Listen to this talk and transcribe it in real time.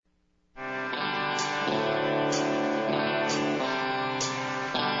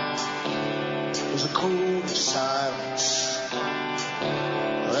code of silence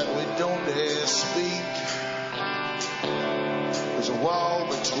that we don't dare speak. There's a wall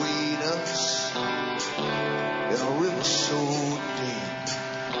between us and a river so deep.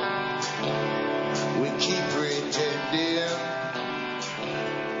 We keep pretending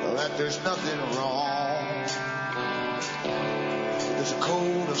that there's nothing wrong. There's a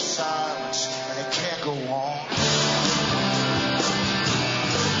code of silence and it can't go on.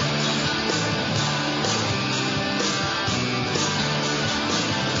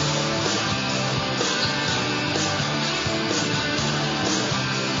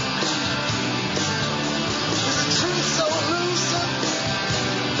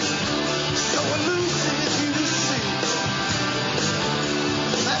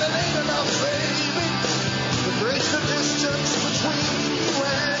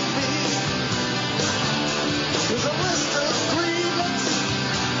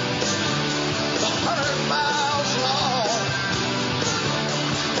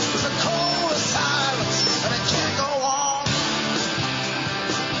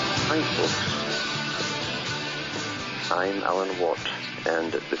 I'm Alan Watt,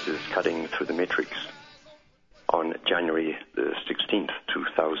 and this is Cutting Through the Matrix on January the 16th,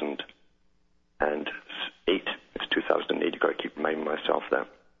 2008. It's 2008, you've got to keep reminding myself that.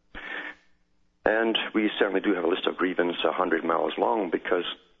 And we certainly do have a list of grievances 100 miles long, because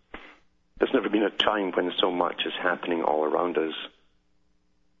there's never been a time when so much is happening all around us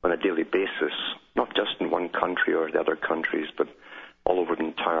on a daily basis, not just in one country or the other countries, but all over the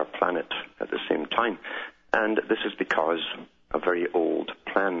entire planet at the same time. And this is because a very old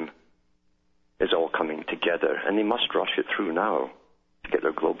plan is all coming together, and they must rush it through now to get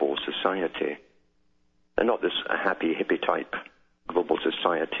their global society. And not this happy hippie type global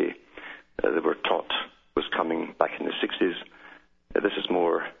society that we're taught was coming back in the 60s. This is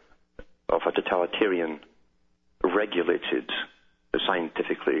more of a totalitarian, regulated,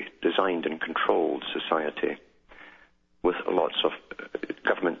 scientifically designed and controlled society with lots of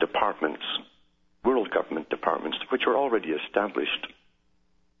government departments, world government departments, which are already established,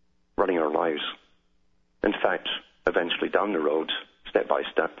 running our lives. In fact, eventually down the road, step by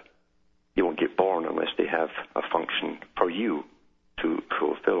step, you won't get born unless they have a function for you to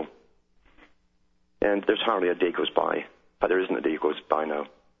fulfill. And there's hardly a day goes by, but there isn't a day goes by now,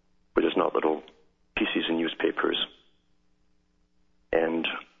 where there's not little pieces in newspapers and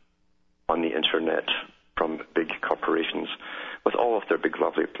on the internet from big corporations with all of their big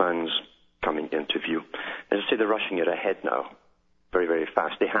lovely plans coming into view. As I say, they're rushing it ahead now, very, very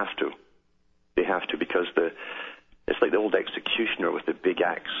fast. They have to. They have to, because it's like the old executioner with the big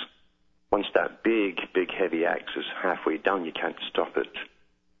axe. Once that big, heavy axe is halfway down, you can't stop it.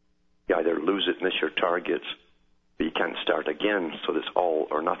 You either lose it, miss your target, but you can't start again, so it's all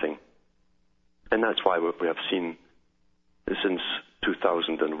or nothing. And that's why we have seen since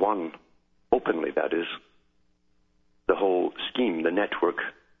 2001, openly that is, the whole scheme, the network,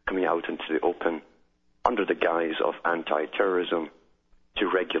 coming out into the open under the guise of anti-terrorism to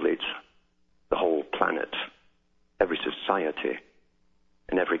regulate the whole planet, every society,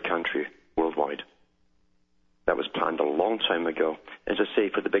 in every country worldwide. That was planned a long time ago. As I say,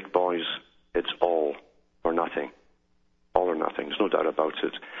 for the big boys, it's all or nothing. All or nothing, there's no doubt about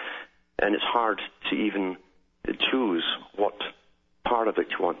it. And it's hard to even choose what part of it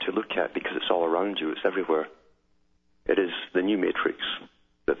you want to look at, because it's all around you, it's everywhere. It is the new matrix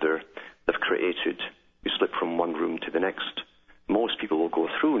that they've created. You slip from one room to the next. Most people will go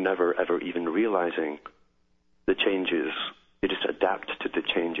through never ever even realizing the changes. They just adapt to the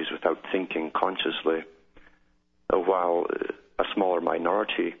changes without thinking consciously. While a smaller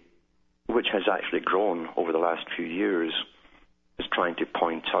minority, which has actually grown over the last few years, is trying to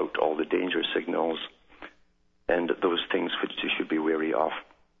point out all the danger signals and those things which you should be wary of.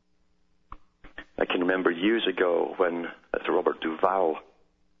 I can remember years ago when Robert Duvall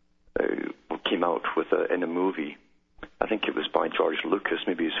came out with in a movie. I think it was by George Lucas,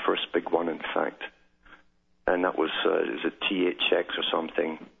 maybe his first big one, in fact. And that was a THX or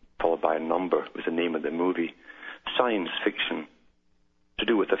something, followed by a number, was the name of the movie. Science fiction, to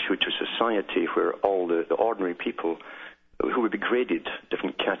do with a future society where all the ordinary people who would be graded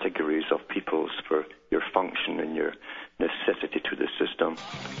different categories of peoples for your function and your necessity to the system,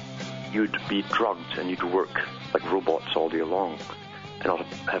 you'd be drugged and you'd work like robots all day long. And I'll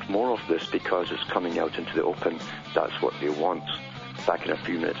have more of this because it's coming out into the open. That's what they want. Back in a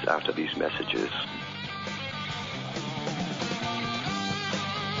few minutes after these messages.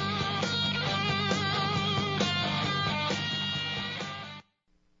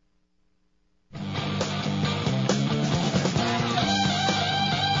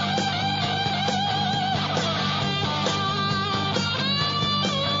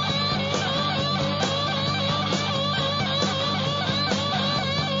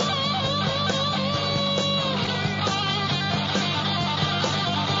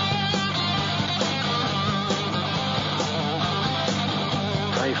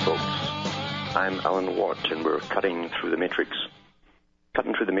 I'm Alan Watt, and we're cutting through the matrix.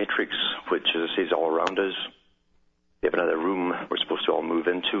 Cutting through the matrix, which, as I say, is all around us. We have another room we're supposed to all move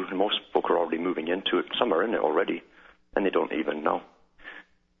into, and most folk are already moving into it. Some are in it already, and they don't even know.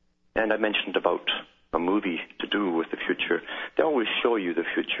 And I mentioned about a movie to do with the future. They always show you the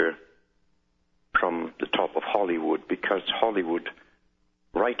future from the top of Hollywood, because Hollywood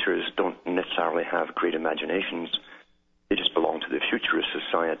writers don't necessarily have great imaginations. They just belong to the futurist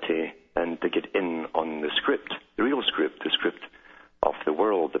society, and they get in on the script, the real script, the script of the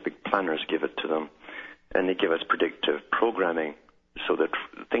world. The big planners give it to them, and they give us predictive programming so that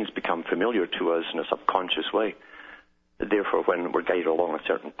things become familiar to us in a subconscious way. Therefore, when we're guided along a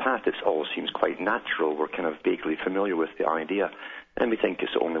certain path, it all seems quite natural. We're kind of vaguely familiar with the idea, and we think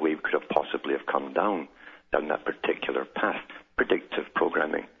it's the only way we could have possibly have come down that particular path. Predictive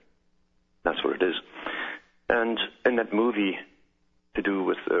programming. That's what it is. And in that movie to do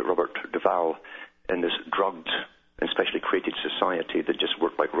with Robert Duvall and this drugged and specially created society that just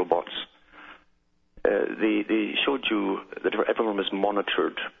worked like robots, they showed you that everyone was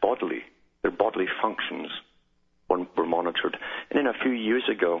monitored bodily. Their bodily functions were monitored. And then a few years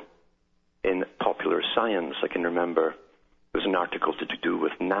ago, in Popular Science, I can remember, there was an article to do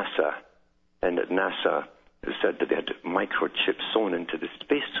with NASA, and at NASA said that they had microchips sewn into the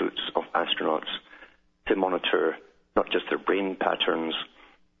spacesuits of astronauts to monitor not just their brain patterns,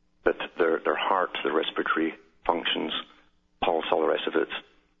 but their heart, their respiratory functions, pulse, all the rest of it.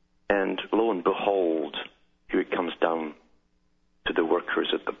 And lo and behold, here it comes down to the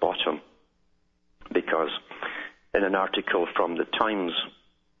workers at the bottom. Because in an article from the Times,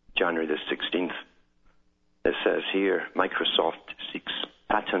 January the 16th, it says here, Microsoft seeks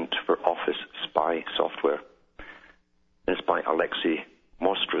patent for Office spy software. And it's by Alexei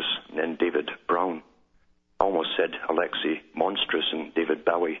Monstrous and David Brown. I almost said Alexei Monstrous and David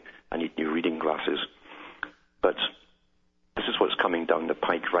Bowie. I need new reading glasses. But this is what's coming down the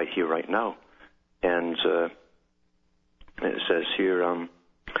pike right here, right now. And it says here,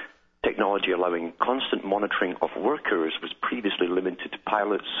 technology allowing constant monitoring of workers was previously limited to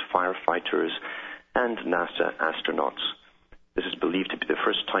pilots, firefighters, and NASA astronauts. This is believed to be the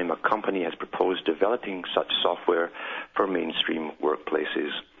first time a company has proposed developing such software for mainstream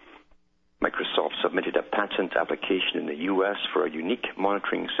workplaces. Microsoft submitted a patent application in the U.S. for a unique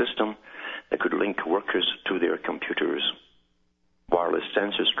monitoring system that could link workers to their computers. Wireless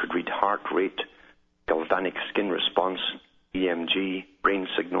sensors could read heart rate, galvanic skin response, EMG, brain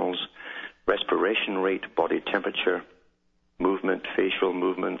signals, respiration rate, body temperature, movement, facial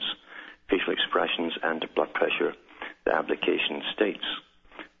movements, facial expressions, and blood pressure. The application states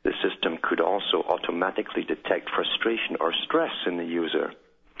the system could also automatically detect frustration or stress in the user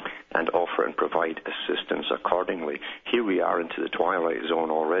and offer and provide assistance accordingly. Here we are into the twilight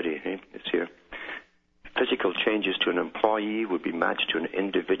zone already. It's here. Physical changes to an employee would be matched to an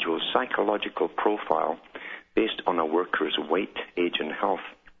individual's psychological profile based on a worker's weight, age, and health.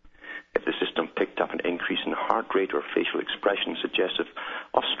 If the system picked up an increase in heart rate or facial expression suggestive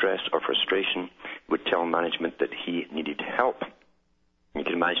of stress or frustration, it would tell management that he needed help. You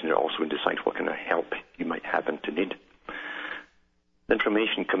can imagine they're also going to decide what kind of help you might happen to need. The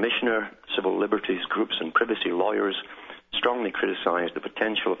Information Commissioner, civil liberties groups, and privacy lawyers strongly criticized the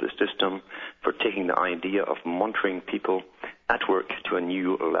potential of the system for taking the idea of monitoring people at work to a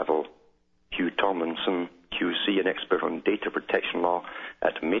new level. Hugh Tomlinson, QC, an expert on data protection law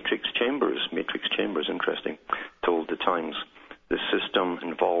at Matrix Chambers, interesting, told the Times, the system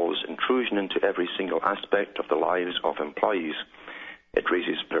involves intrusion into every single aspect of the lives of employees. It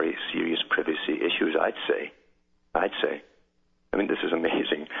raises very serious privacy issues, I'd say. I mean, this is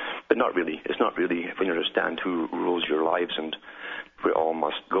amazing, but not really. It's not really when you understand who rules your lives and we all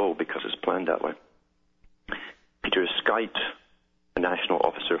must go because it's planned that way. Peter Skite, a national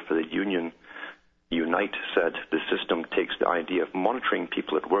officer for the union Unite, said the system takes the idea of monitoring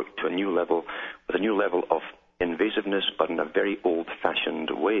people at work to a new level, with a new level of invasiveness, but in a very old-fashioned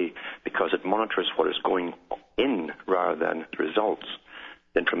way, because it monitors what is going in rather than results.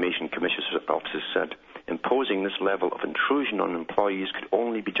 The Information Commissioner's office said imposing this level of intrusion on employees could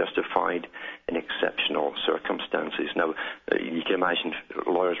only be justified in exceptional circumstances. Now, you can imagine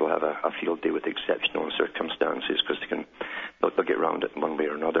lawyers will have a field day with exceptional circumstances because they'll get around it in one way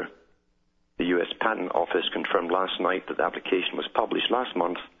or another. The U.S. Patent Office confirmed last night that the application was published last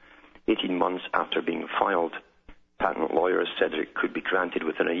month, 18 months after being filed. Patent lawyers said that it could be granted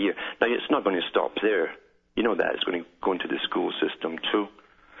within a year. Now, it's not going to stop there. You know that. It's going to go into the school system too.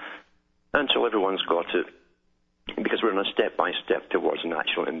 Until everyone's got it, because we're on a step-by-step towards an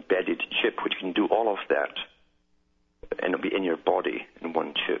actual embedded chip, which can do all of that, and it'll be in your body in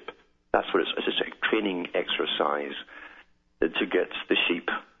one chip. That's what it's a training exercise to get the sheep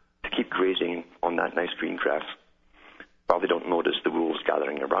to keep grazing on that nice green grass while they don't notice the wolves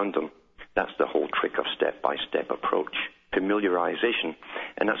gathering around them. That's the whole trick of step-by-step approach, familiarization.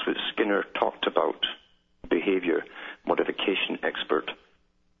 And that's what Skinner talked about, behavior modification expert.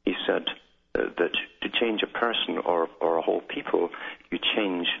 He said that to change a person or a whole people, you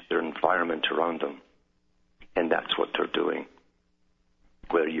change their environment around them. And that's what they're doing.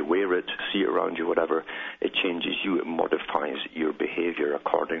 Whether you wear it, see it around you, whatever, it changes you, it modifies your behavior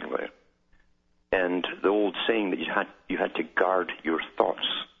accordingly. And the old saying that you had to guard your thoughts,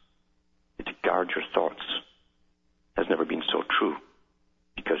 to guard your thoughts, has never been so true,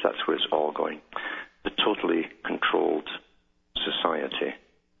 because that's where it's all going. The totally controlled society.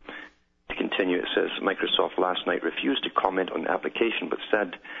 To continue, it says, Microsoft last night refused to comment on the application, but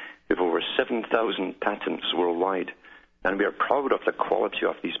said we have over 7,000 patents worldwide, and we are proud of the quality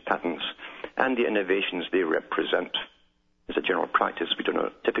of these patents and the innovations they represent. As a general practice, we do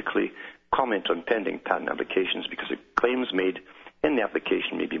not typically comment on pending patent applications because the claims made in the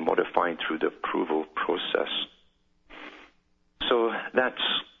application may be modified through the approval process. So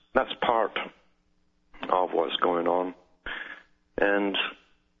that's part of what's going on. And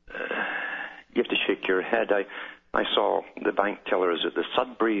you have to shake your head. I saw the bank tellers at the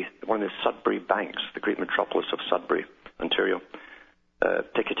Sudbury, one of the Sudbury banks, the great metropolis of Sudbury, Ontario,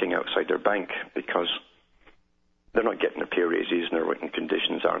 ticketing outside their bank because they're not getting their pay raises and their working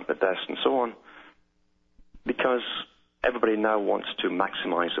conditions aren't the best and so on. Because everybody now wants to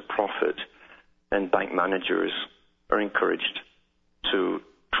maximize the profit, and bank managers are encouraged to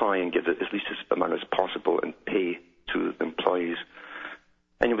try and give at least as amount as possible and pay to the employees.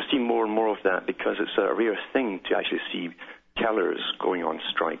 And you will see more and more of that because it's a rare thing to actually see tellers going on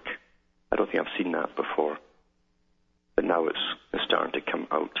strike. I don't think I've seen that before. But now it's starting to come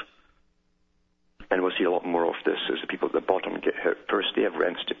out. And we'll see a lot more of this as the people at the bottom get hit first. They have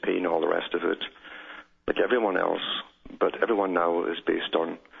rents to pay and all the rest of it, like everyone else. But everyone now is based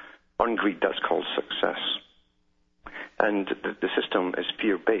on greed. That's called success. And the system is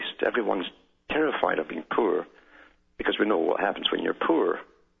fear-based. Everyone's terrified of being poor because we know what happens when you're poor.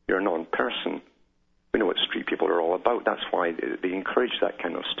 You're a non-person. We know what street people are all about. That's why they encourage that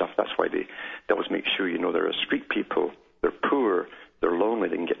kind of stuff. That's why they always make sure you know there are street people. They're poor. They're lonely.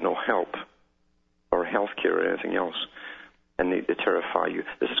 They can get no help or health care or anything else. And they terrify you.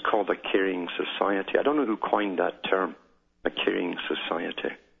 This is called a caring society. I don't know who coined that term, a caring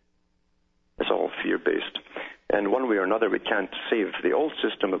society. It's all fear-based. And one way or another, we can't save the old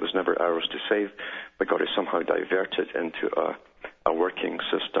system. It was never ours to save. We've got to somehow divert it into a working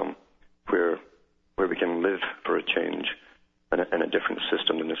system where we can live for a change in a different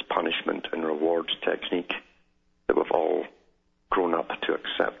system than this punishment and rewards technique that we've all grown up to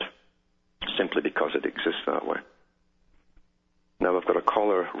accept simply because it exists that way. Now we've got a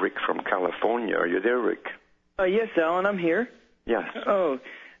caller, Rick from California. Are you there, Rick? Yes, Alan, I'm here. Yes. Oh,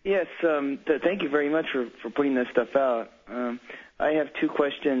 yes. Thank you very much for putting this stuff out. I have two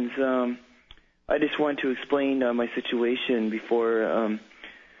questions. I just want to explain my situation before,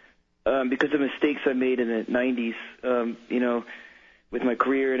 because of mistakes I made in the 90s, with my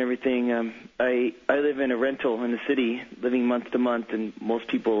career and everything. I live in a rental in the city, living month to month, and most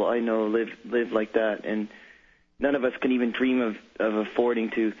people I know live like that, and none of us can even dream of affording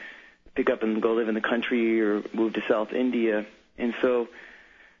to pick up and go live in the country or move to South India. And so,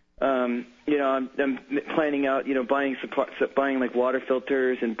 I'm planning out, buying like water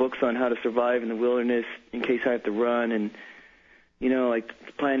filters and books on how to survive in the wilderness in case I have to run, and like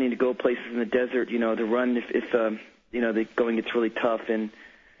planning to go places in the desert, to run if the going gets really tough. And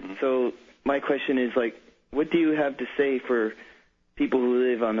so my question is, like, what do you have to say for people who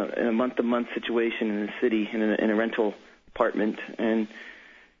live in a month-to-month situation in the city in a rental apartment? And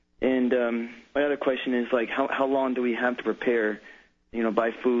my other question is, like, how long do we have to prepare,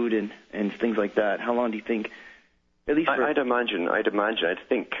 buy food and things like that? How long do you think? At least I'd imagine. I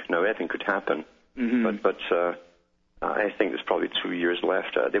think anything could happen, but I think there's probably 2 years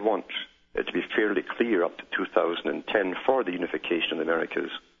left. They want it to be fairly clear up to 2010 for the unification of the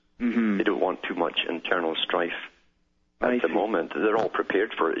Americas. They don't want too much internal strife at the moment. They're all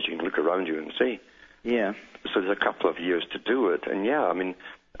prepared for it, as you can look around you and see. Yeah. So there's a couple of years to do it. And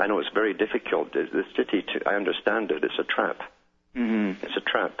I know it's very difficult. The city, I understand it, it's a trap. It's a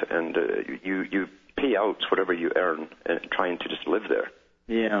trap, and you pay out whatever you earn trying to just live there.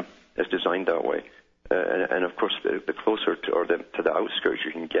 Yeah. It's designed that way. And of course, the closer to the outskirts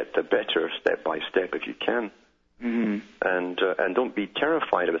you can get, the better, step by step, if you can. And don't be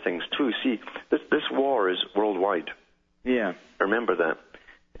terrified of things too. See, this war is worldwide. Yeah. Remember that.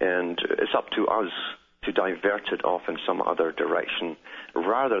 And it's up to us to divert it off in some other direction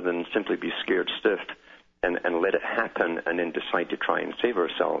rather than simply be scared stiff and let it happen and then decide to try and save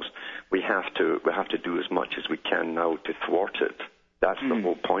ourselves. We have to do as much as we can now to thwart it. That's the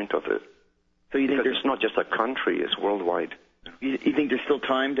whole point of it. So you think it's not just a country, it's worldwide. You think there's still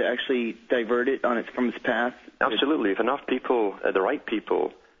time to actually divert it from its path? Absolutely. If enough people, the right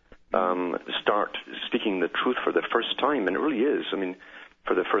people, start speaking the truth for the first time, and it really is. I mean,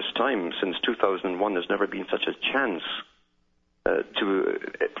 for the first time since 2001, there's never been such a chance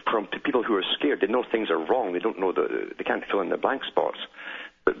from people who are scared. They know things are wrong. They don't know they can't fill in the blank spots,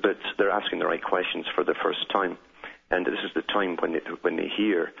 but they're asking the right questions for the first time, and this is the time when they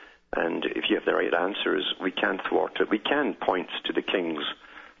hear. And if you have the right answers, we can thwart it. We can point to the kings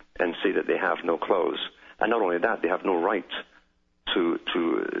and say that they have no claws, and not only that, they have no right to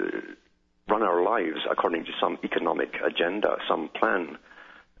run our lives according to some economic agenda, some plan.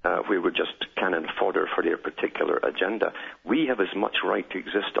 Where we're just cannon fodder for their particular agenda. We have as much right to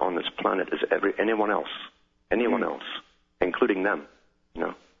exist on this planet as anyone else, including them.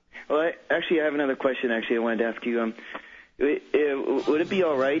 No. Well, I have another question. I wanted to ask you. Would it be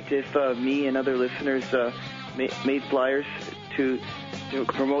all right if me and other listeners made flyers to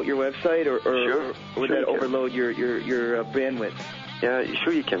promote your website, or would that overload your bandwidth? Yeah,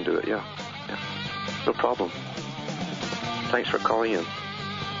 sure you can do it. Yeah, no problem. Thanks for calling in.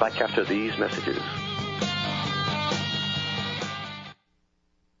 Back after these messages.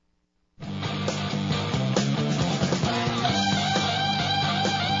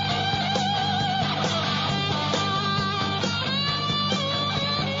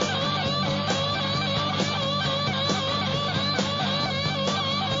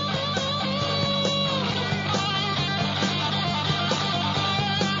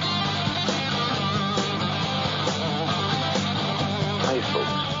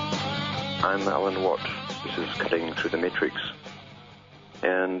 I'm Alan Watt. This is Cutting Through the Matrix,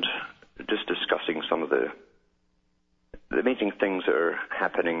 and just discussing some of the amazing things that are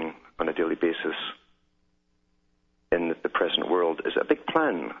happening on a daily basis in the present world. As a big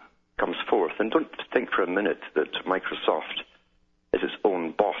plan comes forth, and don't think for a minute that Microsoft is its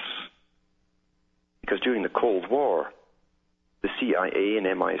own boss, because during the Cold War, the CIA and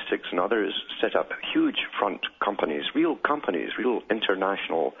MI6 and others set up huge front companies, real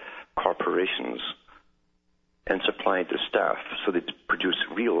international corporations, and supplied the staff so they'd produce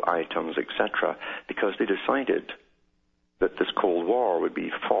real items, etc., because they decided that this Cold War would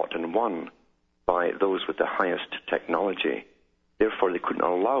be fought and won by those with the highest technology. Therefore, they couldn't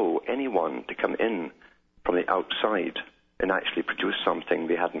allow anyone to come in from the outside and actually produce something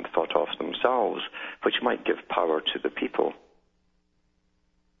they hadn't thought of themselves, which might give power to the people.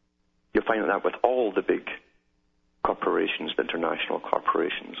 You'll find that with all the big corporations, the international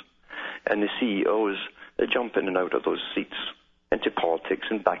corporations. And the CEOs, they jump in and out of those seats into politics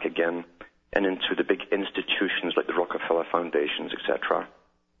and back again, and into the big institutions like the Rockefeller Foundations, etc.,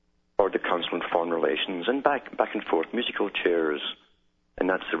 or the Council on Foreign Relations, and back and forth, musical chairs. And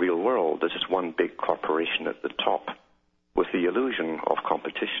that's the real world. There's just one big corporation at the top with the illusion of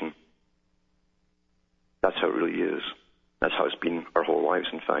competition. That's how it really is. That's how it's been our whole lives,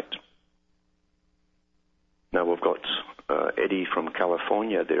 in fact. Now we've got Eddie from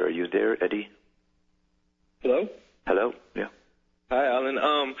California there. Are you there, Eddie? Hello? Hello, yeah. Hi,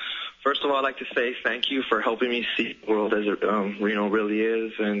 Alan. First of all, I'd like to say thank you for helping me see the world as it really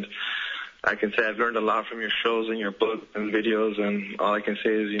is. And I can say I've learned a lot from your shows and your books and videos, and all I can say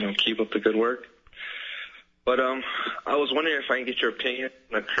is, keep up the good work. But I was wondering if I can get your opinion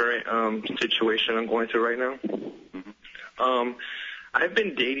on the current situation I'm going through right now. Mm-hmm. I've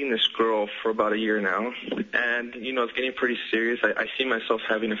been dating this girl for about a year now, and, it's getting pretty serious. I see myself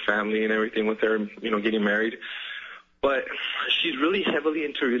having a family and everything with her, getting married. But she's really heavily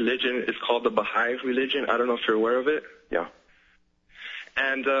into religion. It's called the Baha'i religion. I don't know if you're aware of it. Yeah.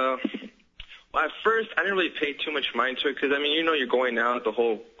 And at first, I didn't really pay too much mind to it because, you're going out, the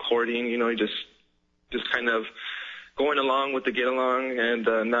whole courting, just kind of going along with the get-along and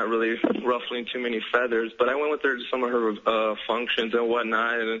not really ruffling too many feathers. But I went with her to some of her functions and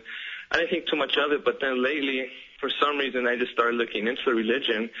whatnot, and I didn't think too much of it. But then lately, for some reason, I just started looking into the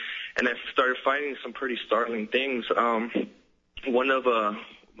religion, and I started finding some pretty startling things. One of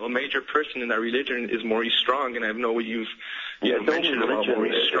a major person in that religion is Maurice Strong, and I know you've mentioned about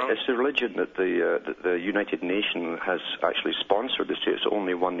Maurice Strong. It's the religion that the United Nations has actually sponsored. It's the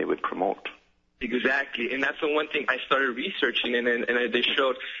only one they would promote. Exactly, and that's the one thing I started researching, and they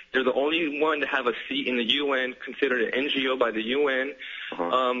showed they're the only one to have a seat in the UN, considered an NGO by the UN,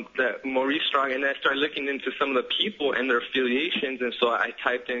 that Maurice Strong, and I started looking into some of the people and their affiliations, and so I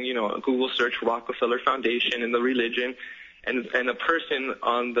typed in, a Google search, Rockefeller Foundation and the religion, and a person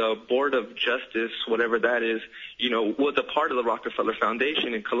on the Board of Justice, whatever that is, was a part of the Rockefeller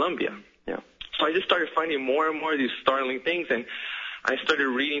Foundation in Colombia. Yeah. So I just started finding more and more of these startling things, and I started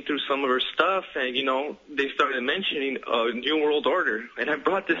reading through some of her stuff, and, they started mentioning a New World Order. And I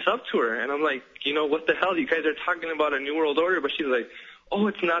brought this up to her, and I'm like, what the hell? You guys are talking about a New World Order. But she's like, oh,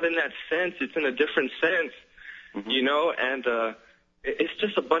 it's not in that sense. It's in a different sense, and it's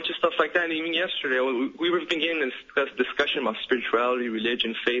just a bunch of stuff like that. And even yesterday, we were beginning this discussion about spirituality,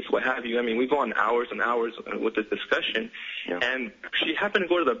 religion, faith, what have you. I mean, we go on hours and hours with this discussion. Yeah. And she happened to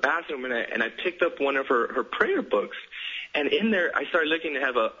go to the bathroom, and I picked up one of her prayer books. And in there, I started looking to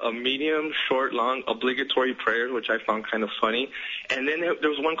have a medium, short, long, obligatory prayer, which I found kind of funny. And then there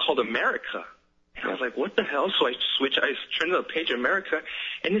was one called America. And I was like, what the hell? So I turned to the page America,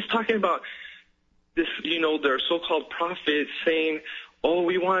 and it's talking about this, their so-called prophets saying, oh,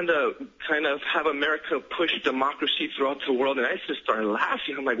 we want to kind of have America push democracy throughout the world. And I just started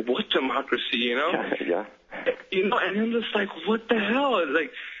laughing. I'm like, what democracy, Yeah. And I'm just like, what the hell?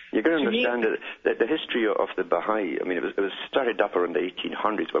 Like, you're going to understand that the history of the Baha'i, I mean, it was started up around the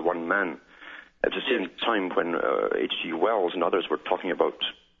 1800s by one man. At the same time when H.G. Wells and others were talking about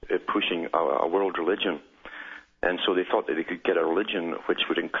pushing a world religion. And so they thought that they could get a religion which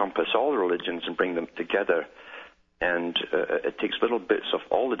would encompass all the religions and bring them together. And it takes little bits of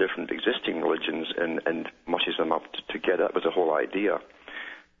all the different existing religions and mushes them up together. That was the whole idea.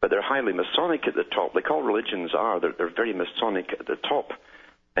 But they're highly Masonic at the top. Like all religions are, they're very Masonic at the top.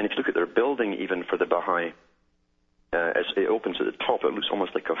 And if you look at their building, even for the Baha'i, as it opens at the top, it looks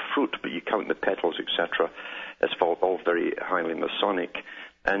almost like a fruit, but you count the petals, etc. It's all very highly Masonic.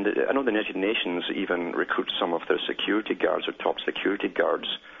 And I know the United Nations even recruit some of their security guards or top security guards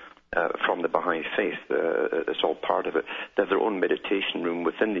from the Baha'i faith. It's all part of it. They have their own meditation room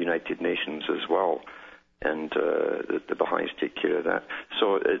within the United Nations as well. And the Baha'is take care of that.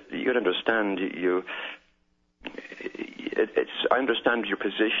 So you got to understand, I understand your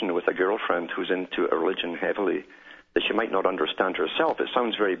position with a girlfriend who's into a religion heavily, that she might not understand herself. It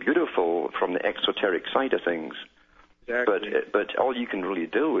sounds very beautiful from the exoteric side of things. Exactly. But all you can really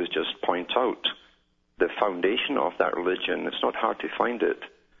do is just point out the foundation of that religion. It's not hard to find it,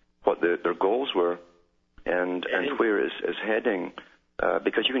 what their goals were, and where it's heading.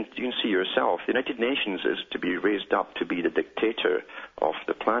 Because you can see yourself, the United Nations is to be raised up to be the dictator of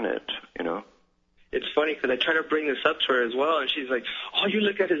the planet, It's funny because I try to bring this up to her as well, and she's like, oh, you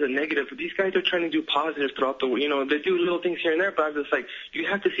look at it as a negative, but these guys are trying to do positive throughout the, they do little things here and there, but I'm just like, you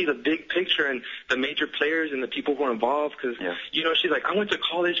have to see the big picture and the major players and the people who are involved, because, she's like, I went to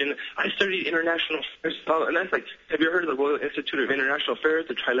college and I studied international affairs, and that's like, have you heard of the Royal Institute of International Affairs,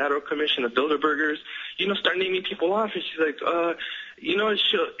 the Trilateral Commission, the Bilderbergers, start naming people off, and she's like,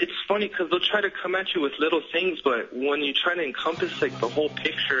 it's funny because they'll try to come at you with little things, but when you try to encompass the whole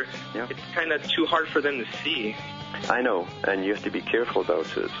picture, it's kind of too hard for them to see. I know, and you have to be careful about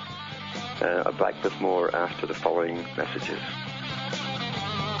it. I'll back with more after the following messages.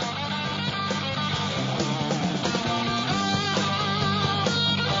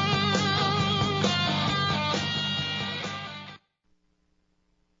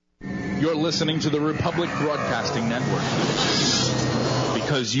 You're listening to the Republic Broadcasting Network,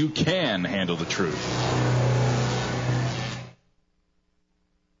 because you can handle the truth.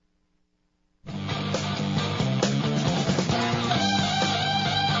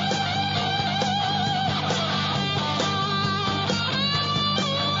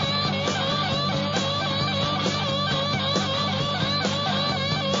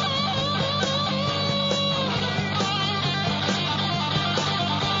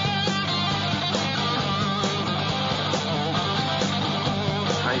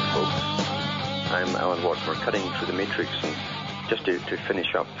 Cutting through the matrix, and just to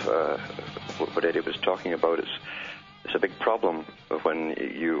finish up what Eddie was talking about, it's a big problem when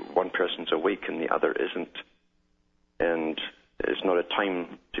one person's awake and the other isn't, and it's not a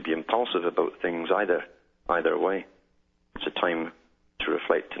time to be impulsive about things either way. It's a time to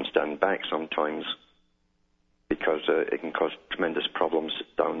reflect and stand back sometimes, because it can cause tremendous problems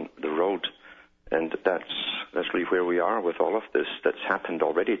down the road, and that's really where we are with all of this. That's happened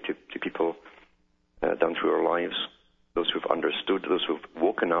already to people down through our lives, those who've understood, those who've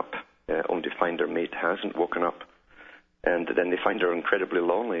woken up, only to find their mate hasn't woken up, and then they find they're incredibly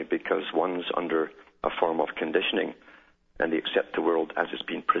lonely because one's under a form of conditioning, and they accept the world as it's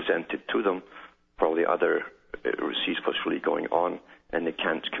been presented to them, while the other sees what's really going on, and they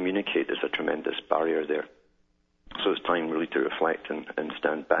can't communicate. There's a tremendous barrier there. So it's time really to reflect and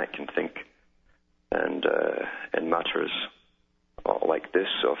stand back and think. And in matters like this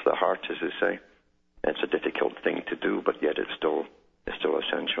of the heart, as they say, it's a difficult thing to do, but yet it's still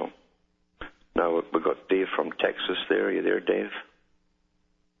essential. Now we've got Dave from Texas there. Are you there, Dave?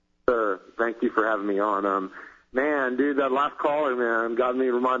 Sir, thank you for having me on. Man, dude, that last caller, man,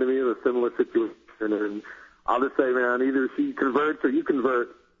 reminded me of a similar situation. And I'll just say, man, either she converts or you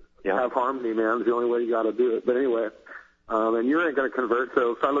convert. Yeah. Have harmony, man. It's the only way you got to do it. But anyway, and you ain't going to convert,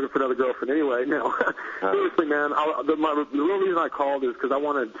 so start looking for another girlfriend anyway. No, seriously, man. The real reason I called is because I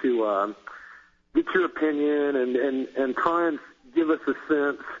wanted to get your opinion and try and give us a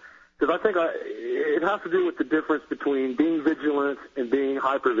sense, because I think it has to do with the difference between being vigilant and being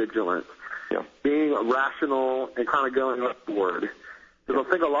hypervigilant. Yeah. Being rational and kind of going upward. Because I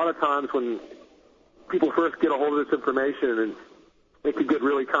think a lot of times when people first get a hold of this information, and it could get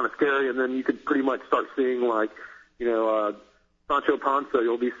really kind of scary, and then you could pretty much start seeing, like, Sancho Panza,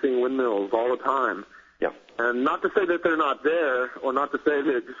 you'll be seeing windmills all the time. Yeah. And not to say that they're not there, or not to say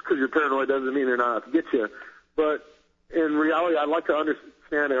that just because you're paranoid doesn't mean they're not out to get you. But in reality, I'd like to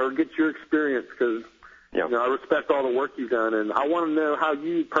understand it or get your experience, because I respect all the work you've done, and I want to know how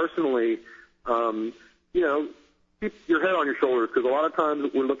you personally, keep your head on your shoulders, because a lot of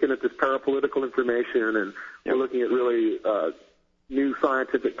times we're looking at this parapolitical information, and we're looking at really new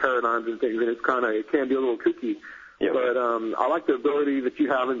scientific paradigms and things, and it can be a little kooky. Yeah. But I like the ability that you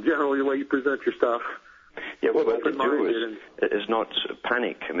have in general, the way you present your stuff. Yeah, what we have to do is not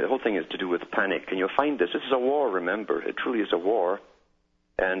panic. I mean, the whole thing is to do with panic. And you'll find this is a war, remember. It truly is a war.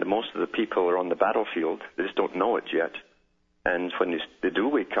 And most of the people are on the battlefield. They just don't know it yet. And when they do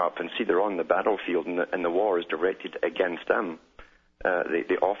wake up and see they're on the battlefield and the war is directed against them,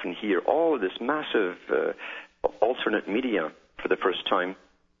 they often hear all of this massive alternate media for the first time,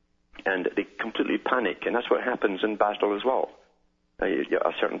 and they completely panic. And that's what happens in battle as well.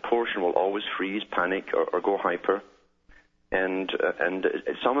 A certain portion will always freeze, panic, or go hyper, and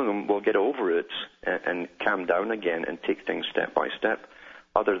some of them will get over it and calm down again and take things step by step.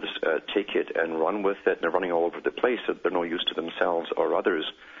 Others take it and run with it, and they're running all over the place. They're no use to themselves or others.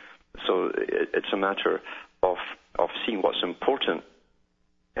 So it's a matter of seeing what's important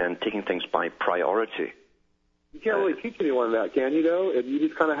and taking things by priority. You can't really teach anyone that, can you, though? You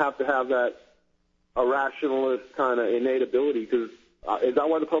just kind of have to have that a rationalist kind of innate ability, because is that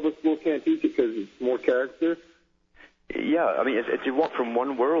why the public schools can't teach it, because it's more character? Yeah, I mean, it's you walk from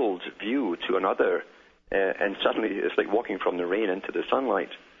one world view to another, and suddenly it's like walking from the rain into the sunlight.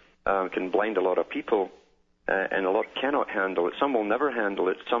 Can blind a lot of people, and a lot cannot handle it. Some will never handle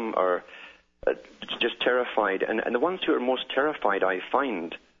it. Some are just terrified, and the ones who are most terrified, I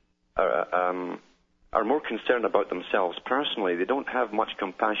find, are more concerned about themselves personally. They don't have much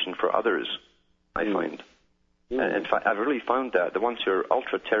compassion for others, I find. In fact, I've really found that the ones who are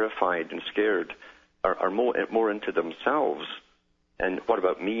ultra terrified and scared are more into themselves. And what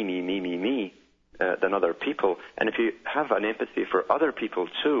about me, than other people? And if you have an empathy for other people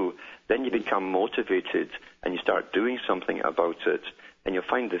too, then you become motivated and you start doing something about it. And you'll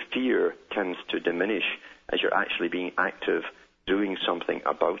find the fear tends to diminish as you're actually being active, doing something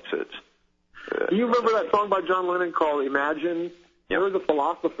about it. Do you remember that song by John Lennon called Imagine? Yep. There was a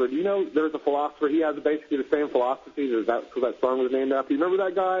philosopher. Do you know there's a philosopher? He has basically the same philosophy as that song was named after. You remember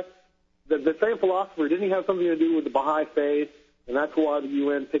that guy? The same philosopher, didn't he have something to do with the Baha'i faith? And that's why the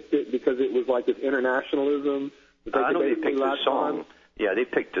UN picked it, because it was like this internationalism. I know they picked the song. Yeah, they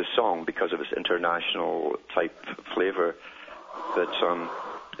picked the song because of its international type flavor. But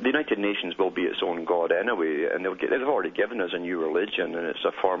the United Nations will be its own God anyway, and they've already given us a new religion, and it's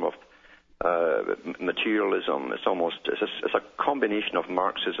a form of materialism. It's a combination of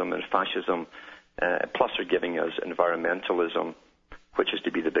Marxism and fascism, plus they're giving us environmentalism, which is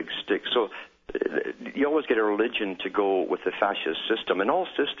to be the big stick. So you always get a religion to go with the fascist system, and all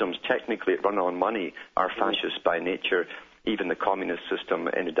systems technically run on money are fascist by nature. Even the communist system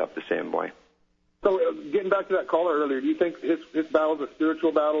ended up the same way. So getting back to that caller earlier, do you think his battle is a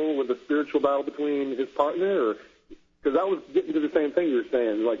spiritual battle with a spiritual battle between his partner? Because that was getting to the same thing you were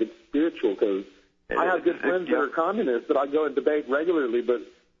saying, like it's spiritual, because I have good friends that are communists that I go and debate regularly, but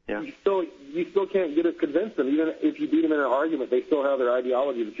you still can't get to convince them. Even if you beat them in an argument, they still have their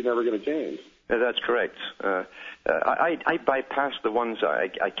ideology that you're never going to change. That's correct. I bypass the ones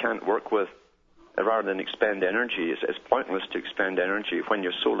I can't work with rather than expend energy. It's pointless to expend energy when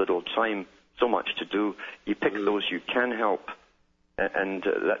you're so little time, so much to do. You pick those you can help, and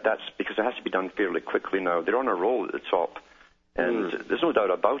that's because it has to be done fairly quickly now. They're on a roll at the top, And there's no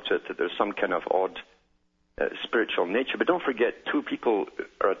doubt about it that there's some kind of odd spiritual nature. But don't forget, two people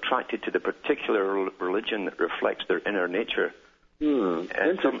are attracted to the particular religion that reflects their inner nature.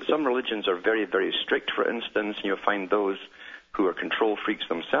 And some religions are very, very strict. For instance, you'll find those who are control freaks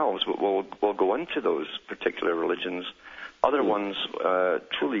themselves will go into those particular religions. Other ones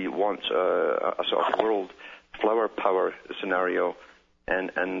truly want a sort of world flower power scenario,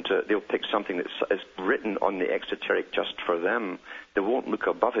 and they'll pick something that's written on the exoteric just for them. They won't look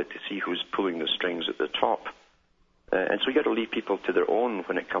above it to see who's pulling the strings at the top. And so you got to leave people to their own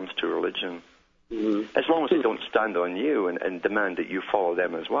when it comes to religion. As long as they don't stand on you and demand that you follow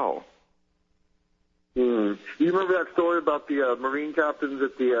them as well. You remember that story about the Marine captains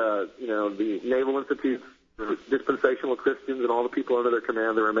at the the Naval Institute for Dispensational Christians and all the people under their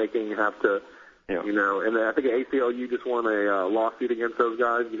command that were making have to, and I think ACLU just won a lawsuit against those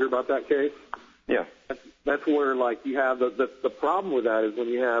guys. Did you hear about that case? Yeah. That's where, like, you have the problem with that is when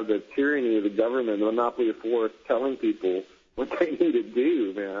you have the tyranny of the government, the monopoly of force, telling people what they need to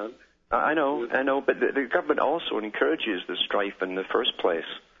do, man. I know, but the government also encourages the strife in the first place.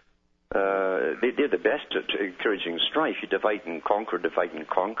 They're the best at encouraging strife. You divide and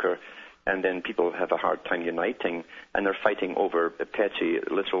conquer, and then people have a hard time uniting, and they're fighting over petty,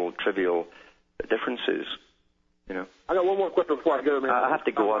 little, trivial differences. I got one more question before I go, man. I have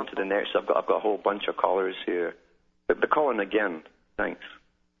to go on to the next. I've got a whole bunch of callers here. But call in again. Thanks.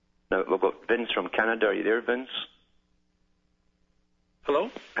 Now, we've got Vince from Canada. Are you there, Vince?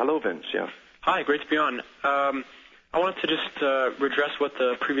 Hello? Hello, Vince, yeah. Hi, great to be on. I wanted to just redress what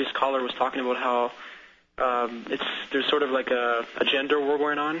the previous caller was talking about, how there's sort of like a gender war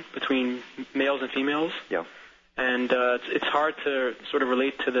going on between males and females. Yeah. And it's hard to sort of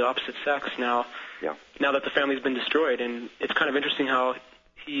relate to the opposite sex now. Yeah. Now that the family's been destroyed. And it's kind of interesting how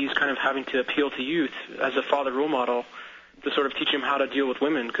he's kind of having to appeal to youth as a father role model to sort of teach him how to deal with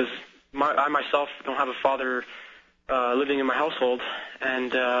women, because I myself don't have a father living in my household,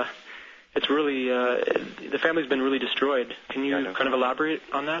 and it's really the family's been really destroyed. Can you kind of elaborate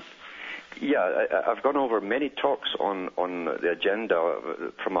on that? Yeah, I've gone over many talks on the agenda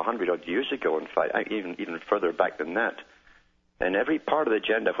from 100-odd years ago, in fact, even further back than that. And every part of the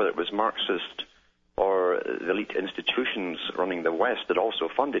agenda, whether it was Marxist or the elite institutions running the West that also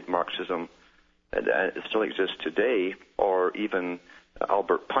funded Marxism, and it still exists today, or even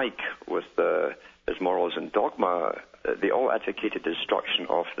Albert Pike with his Morals and Dogma, they all advocated the destruction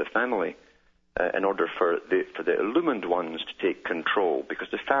of the family in order for the illumined ones to take control, because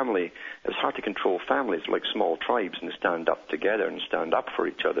the family, it's hard to control families like small tribes and stand up together and stand up for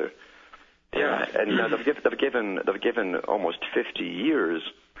each other. Yeah. And they've given almost 50 years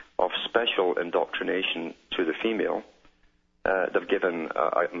of special indoctrination to the female. They've given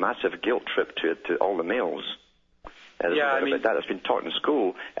a massive guilt trip to all the males. That has been taught in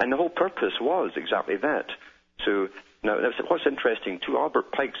school, and the whole purpose was exactly that. Now, what's interesting, too,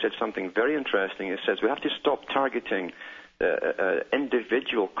 Albert Pike said something very interesting. He says we have to stop targeting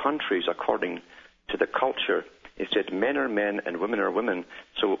individual countries according to the culture. He said men are men and women are women,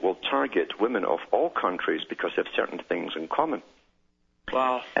 so we'll target women of all countries because they have certain things in common.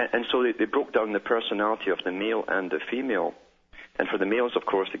 Wow. And so they broke down the personality of the male and the female. And for the males, of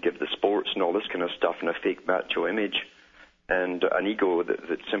course, they give the sports and all this kind of stuff and a fake macho image and an ego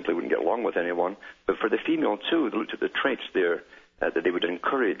that simply wouldn't get along with anyone. But for the female, too, they looked at the traits there that they would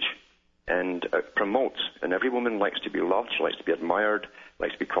encourage and promote. And every woman likes to be loved, she likes to be admired,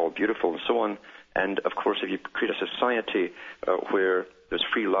 likes to be called beautiful and so on. And, of course, if you create a society where there's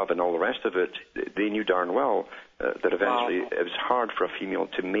free love and all the rest of it, they knew darn well that eventually it was hard for a female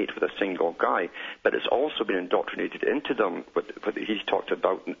to mate with a single guy. But it's also been indoctrinated into them, what he's talked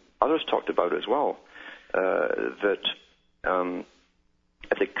about and others talked about as well, that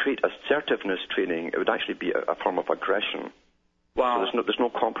if they create assertiveness training, it would actually be a form of aggression. Wow. So there's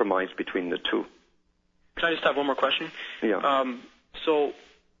no compromise between the two. Can I just have one more question? Yeah. So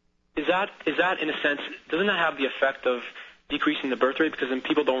is that in a sense, doesn't that have the effect of decreasing the birth rate, because then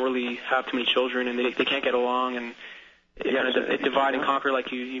people don't really have too many children and they can't get along, and it divide and conquer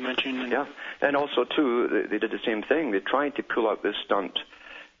like you mentioned? Yeah, and also too, they did the same thing. They tried to pull out this stunt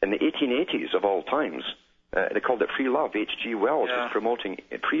in the 1880s of all times. They called it free love. H.G. Wells was promoting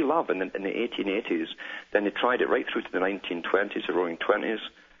free love in the 1880s. Then they tried it right through to the 1920s, the Roaring Twenties.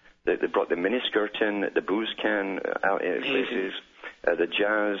 They brought the miniskirt in, the booze can places, the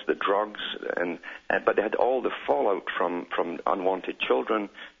jazz, the drugs, but they had all the fallout from unwanted children.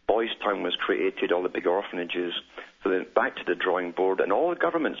 Boys' Town was created, all the big orphanages. So then back to the drawing board, and all the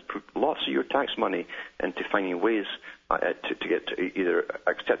governments put lots of your tax money into finding ways to get either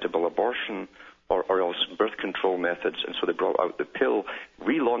acceptable abortion or else birth control methods, and so they brought out the pill,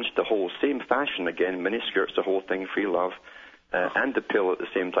 relaunched the whole same fashion again, miniskirts, the whole thing, free love, and the pill at the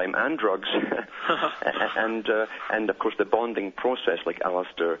same time, and drugs, and of course the bonding process, like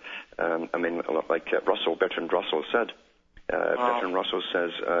Alistair, Bertrand Russell said. Bertrand Russell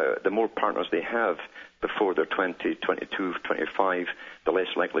says the more partners they have before they're 20, 22, 25, the less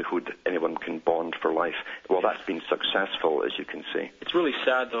likelihood anyone can bond for life. Well, that's been successful, as you can see. It's really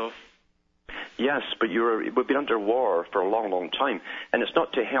sad, though. Yes, but we've been under war for a long, long time, and it's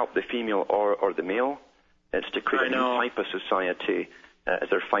not to help the female or the male. It's to create a new type of society. As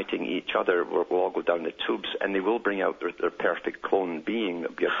they're fighting each other, we'll all go down the tubes, and they will bring out their perfect clone being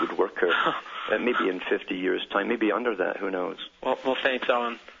that'll be a good worker. Maybe in 50 years' time, maybe under that, who knows? Well, thanks,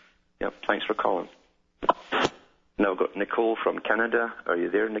 Alan. Yep, thanks for calling. Now I've got Nicole from Canada. Are you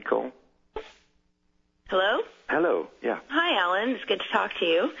there, Nicole? Hello? Hello, yeah. Hi, Alan. It's good to talk to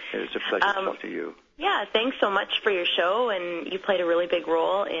you. It's a pleasure to talk to you. Yeah, thanks so much for your show, and you played a really big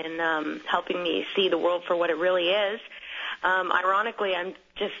role in helping me see the world for what it really is. Ironically, I'm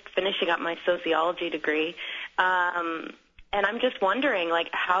just finishing up my sociology degree, and I'm just wondering, like,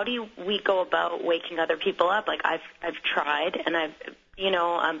 how do we go about waking other people up? Like, I've tried, and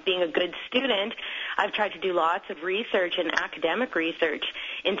being a good student, I've tried to do lots of research and academic research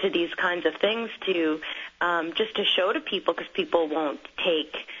into these kinds of things to just to show to people, because people won't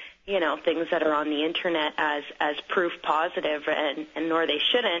take things that are on the internet as proof positive, and nor they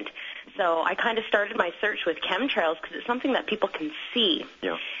shouldn't. So I kind of started my search with chemtrails because it's something that people can see.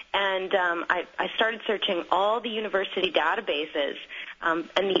 Yeah. And I started searching all the university databases, and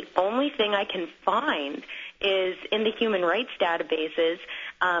the only thing I can find is in the human rights databases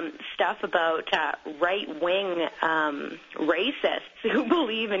stuff about right-wing racists who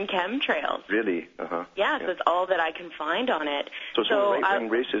believe in chemtrails. Really? Uh-huh. Yeah, so it's all that I can find on it. So it's only right-wing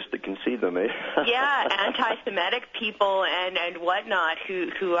racists that can see them, eh? Yeah, anti-Semitic people and whatnot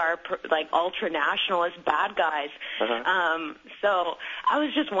who are like ultra-nationalist bad guys. Uh-huh. So I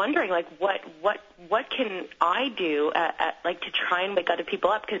was just wondering, like, what can I do like to try and wake other people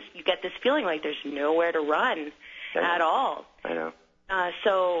up, because you get this feeling like there's nowhere to run at all. I know.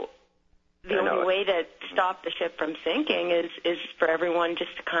 So the only way to stop the ship from sinking is for everyone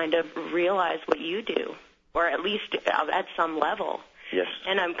just to kind of realize what you do, or at least at some level. Yes.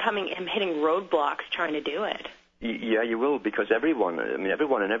 And I'm hitting roadblocks trying to do it. Yeah, you will, because everyone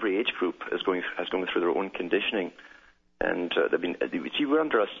in every age group has gone through their own conditioning, and we're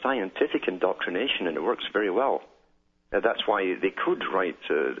under a scientific indoctrination, and it works very well. That's why they could write,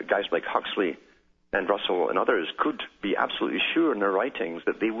 guys like Huxley and Russell and others could be absolutely sure in their writings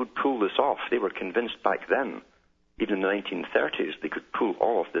that they would pull this off. They were convinced back then, even in the 1930s, they could pull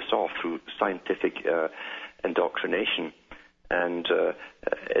all of this off through scientific indoctrination. And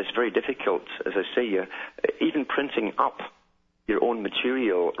it's very difficult, as I say, even printing up your own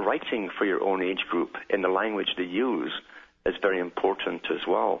material, writing for your own age group in the language they use is very important as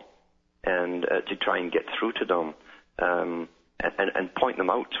well, and to try and get through to them. And point them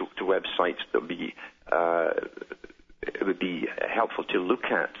out to websites that would be helpful to look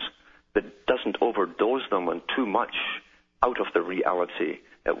at, that doesn't overdose them on too much out of the reality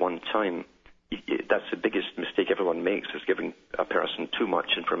at one time. That's the biggest mistake everyone makes, is giving a person too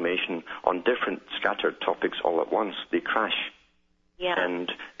much information on different scattered topics all at once. They crash. Yeah.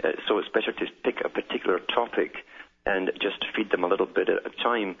 And so it's better to pick a particular topic and just feed them a little bit at a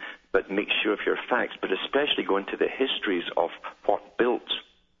time, but make sure of your facts, but especially go into the histories of what built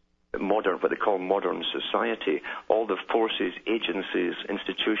what they call modern society, all the forces, agencies,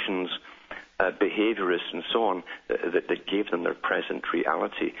 institutions, behaviorists, and so on, that gave them their present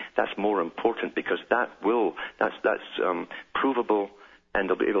reality. That's more important, because that's provable, and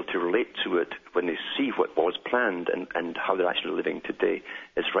they'll be able to relate to it when they see what was planned and how they're actually living today.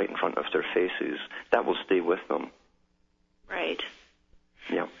 It's right in front of their faces. That will stay with them. Right.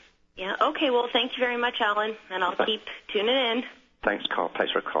 Yeah. Yeah. Okay. Well, thank you very much, Alan, and I'll keep tuning in. Thanks, Carl.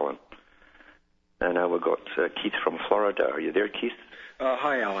 Thanks for calling. And now we've got Keith from Florida. Are you there, Keith?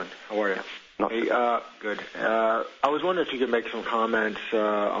 Hi, Alan. How are you? Good. I was wondering if you could make some comments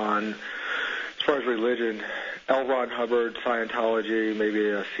on, as far as religion, L. Ron Hubbard, Scientology, maybe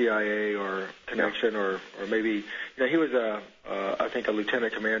a CIA or connection, or maybe, he was I think a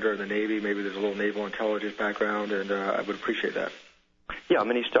lieutenant commander in the Navy. Maybe there's a little naval intelligence background, and I would appreciate that. Yeah,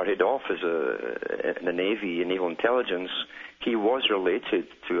 he started off as in the Navy, in naval intelligence. He was related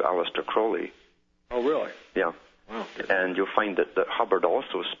to Aleister Crowley. Oh, really? Yeah. Wow. And you'll find that Hubbard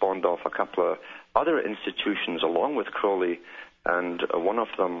also spawned off a couple of other institutions along with Crowley, and one of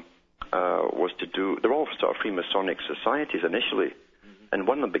them was to do, they're all sort of Freemasonic societies initially, and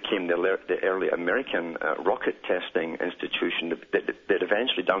one of them became the early American rocket testing institution that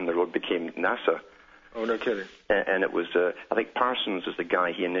eventually down the road became NASA. Oh, no kidding. And it was, I think Parsons is the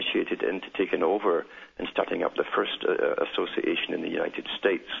guy he initiated into taking over and starting up the first association in the United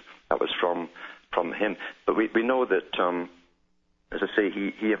States. That was from him. But we know that, as I say,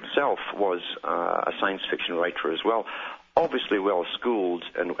 he himself was a science fiction writer as well, obviously well schooled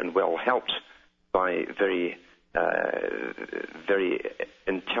and well helped by very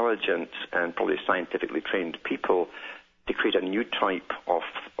intelligent and probably scientifically trained people to create a new type of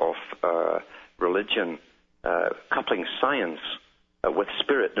religion, coupling science with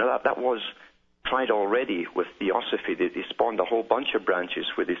spirit. Now that was tried already with Theosophy. They spawned a whole bunch of branches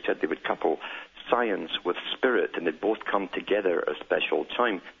where they said they would couple science with spirit, and they both come together at a special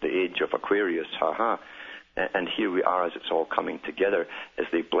time, the age of Aquarius, And here we are as it's all coming together, as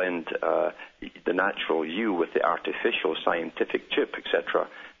they blend the natural you with the artificial scientific chip, etc.,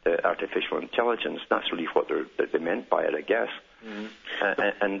 the artificial intelligence. That's really what they meant by it, I guess. Mm-hmm.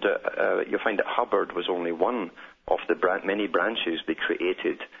 And you'll find that Hubbard was only one of the many branches they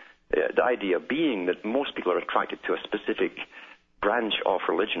created. The idea being that most people are attracted to a specific branch of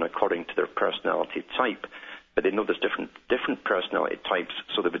religion according to their personality type. But they know there's different personality types,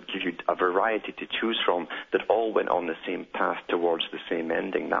 so they would give you a variety to choose from that all went on the same path towards the same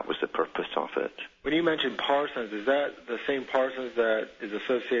ending. That was the purpose of it. When you mentioned Parsons, is that the same Parsons that is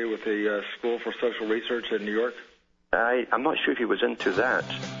associated with the School for Social Research in New York? I'm not sure if he was into that.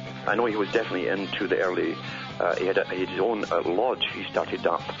 I know he was definitely into the early... he had his own lodge he started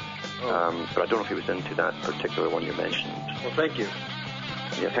up. Oh. But I don't know if he was into that particular one you mentioned. Well, thank you.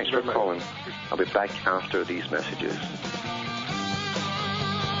 Yeah, thanks for calling. I'll be back after these messages.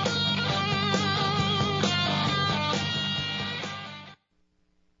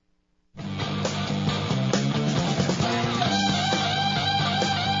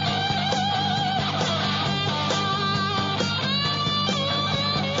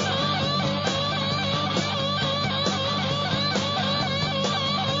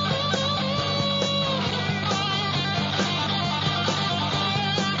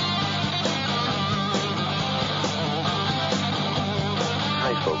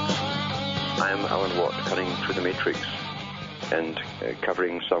 And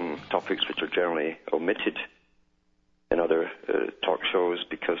covering some topics which are generally omitted in other talk shows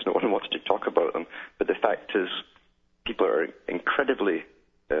because no one wants to talk about them. But the fact is, people are incredibly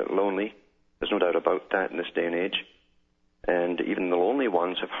lonely. There's no doubt about that in this day and age. And even the lonely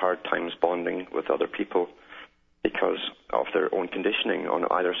ones have hard times bonding with other people because of their own conditioning on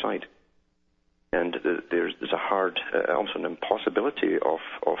either side. And there's a hard, almost an impossibility of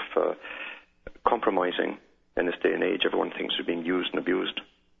compromising. In this day and age, everyone thinks they're being used and abused,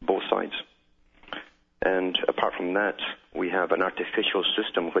 both sides. And apart from that, we have an artificial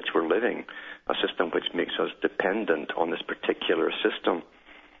system which we're living, a system which makes us dependent on this particular system.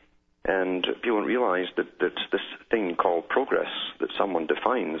 And people don't realize that this thing called progress that someone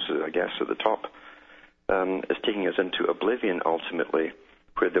defines, I guess, at the top, is taking us into oblivion ultimately,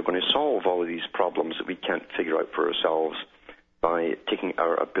 where they're going to solve all of these problems that we can't figure out for ourselves by taking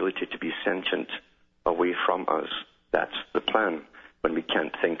our ability to be sentient away from us. That's the plan. When we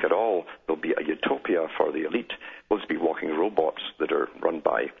can't think at all, there'll be a utopia for the elite. We'll just be walking robots that are run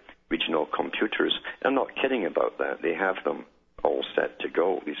by regional computers. I'm not kidding about that. They have them all set to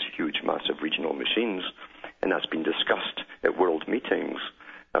go, these huge, massive regional machines, and that's been discussed at world meetings.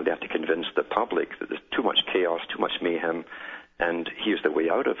 Now they have to convince the public that there's too much chaos, too much mayhem, and here's the way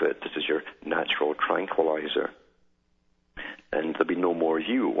out of it. This is your natural tranquilizer. And there'll be no more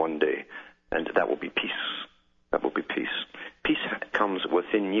you one day. And that will be peace. That will be peace. Peace comes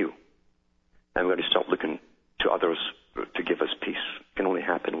within you. And we're going to stop looking to others to give us peace. It can only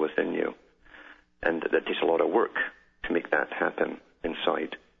happen within you. And that takes a lot of work to make that happen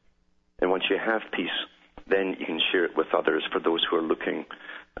inside. And once you have peace, then you can share it with others for those who are looking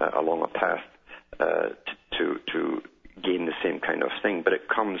along a path to gain the same kind of thing. But it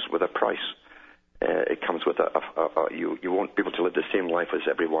comes with a price. It comes with you won't be able to live the same life as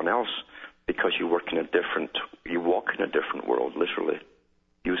everyone else, because you walk in a different world, literally.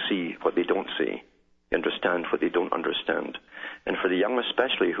 You see what they don't see. You understand what they don't understand. And for the young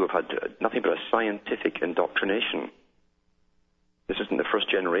especially, who have had nothing but a scientific indoctrination, this isn't the first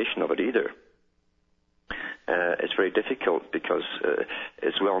generation of it either. It's very difficult because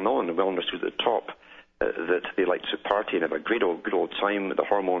it's well known and well understood at the top that they like to party and have a good old time. The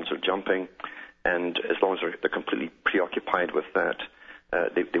hormones are jumping. And as long as they're completely preoccupied with that,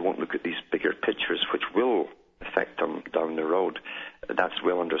 they won't look at these bigger pictures, which will affect them down the road. That's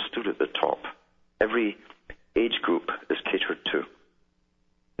well understood at the top. Every age group is catered to.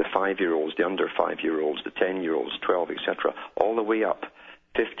 the 5-year-olds, the under 5-year-olds, the 10-year-olds, 12, etc., all the way up,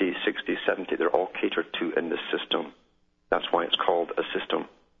 50, 60, 70, they're all catered to in the system. That's why it's called a system.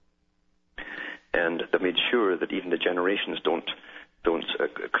 And they made sure that even the generations don't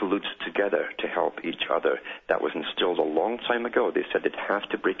collude together to help each other. That was instilled a long time ago. They said they'd have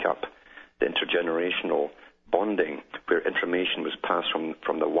to break up the intergenerational bonding where information was passed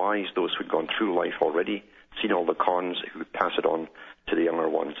from the wise, those who'd gone through life already, seen all the cons, who would pass it on to the younger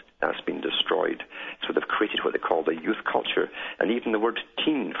ones. That's been destroyed. So they've created what they call the youth culture. And even the word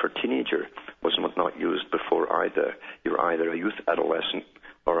teen for teenager was not used before either. You're either a youth adolescent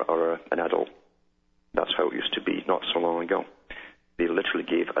or an adult. That's how it used to be not so long ago. They literally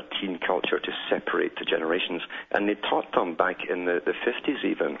gave a teen culture to separate the generations. And they taught them back in the 50s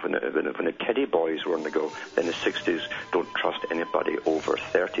even, when the Teddy boys were on the go. Then the 60s, don't trust anybody over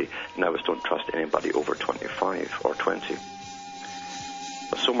 30. Now it's don't trust anybody over 25 or 20.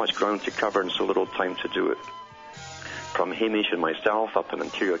 There's so much ground to cover and so little time to do it. From Hamish and myself up in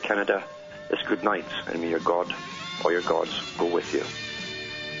Ontario, Canada, it's good night, and may your God or your gods go with you.